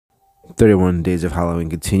31 Days of Halloween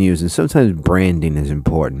continues, and sometimes branding is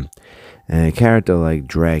important. And a character like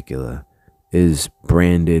Dracula is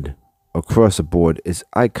branded across the board. It's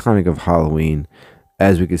iconic of Halloween,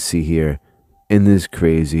 as we can see here in this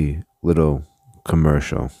crazy little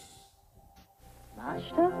commercial.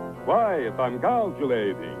 Master, Quiet, I'm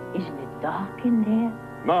calculating. isn't it dark in there?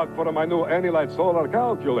 Not for my new Anilite solar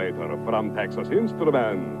calculator from Texas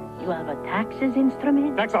Instruments. You have a taxes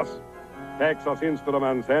instrument? Texas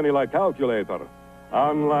Instruments Anilite calculator.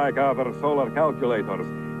 Unlike other solar calculators,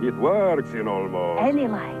 it works in almost Any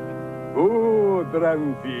light? good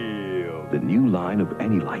Renfield. The new line of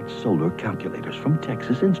Anilite solar calculators from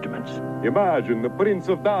Texas Instruments. Imagine the Prince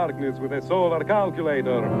of Darkness with a solar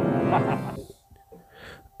calculator.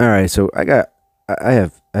 All right, so I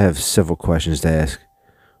have several questions to ask.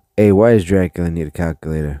 A, why does Dracula need a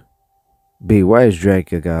calculator? B, why is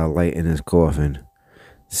Dracula got a light in his coffin?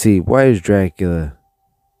 C, why is Dracula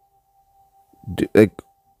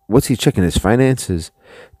what's he checking his finances?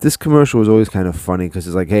 This commercial was always kind of funny because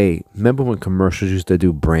it's like, hey, remember when commercials used to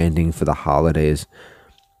do branding for the holidays,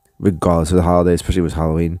 regardless of the holiday, especially if it was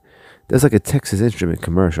Halloween? There's like a Texas Instrument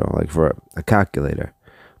commercial, like for a calculator,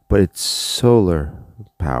 but it's solar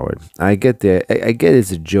powered. I get that. I get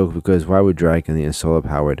it's a joke because why would Dracula need a solar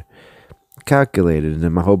powered calculator? And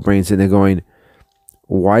then my whole brain's sitting there going,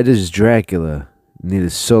 why does Dracula need a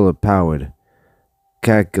solar powered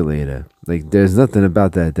calculator? Like, there's nothing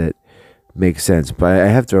about that makes sense. But I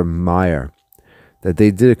have to admire that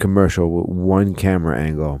they did a commercial with one camera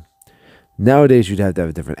angle. Nowadays, you'd have to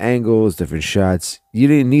have different angles, different shots. You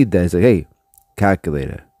didn't need that. It's like, hey,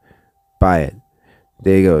 calculator, buy it.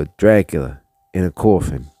 There you go, Dracula in a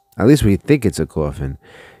coffin. At least we think it's a coffin.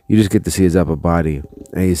 You just get to see his upper body,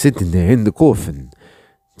 and he's sitting there in the coffin,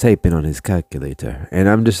 typing on his calculator. And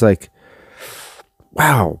I'm just like,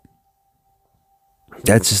 wow,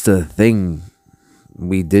 that's just a thing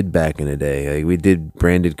we did back in the day. Like, we did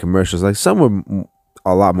branded commercials. Like, some were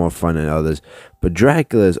a lot more fun than others, but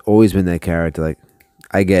Dracula has always been that character. Like,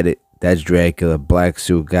 I get it. That's Dracula, black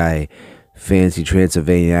suit guy, fancy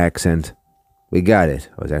Transylvanian accent. We got it.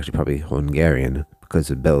 I was actually probably Hungarian because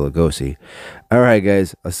of Bela Lugosi. All right,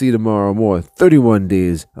 guys. I'll see you tomorrow. More 31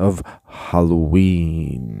 Days of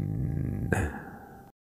Halloween.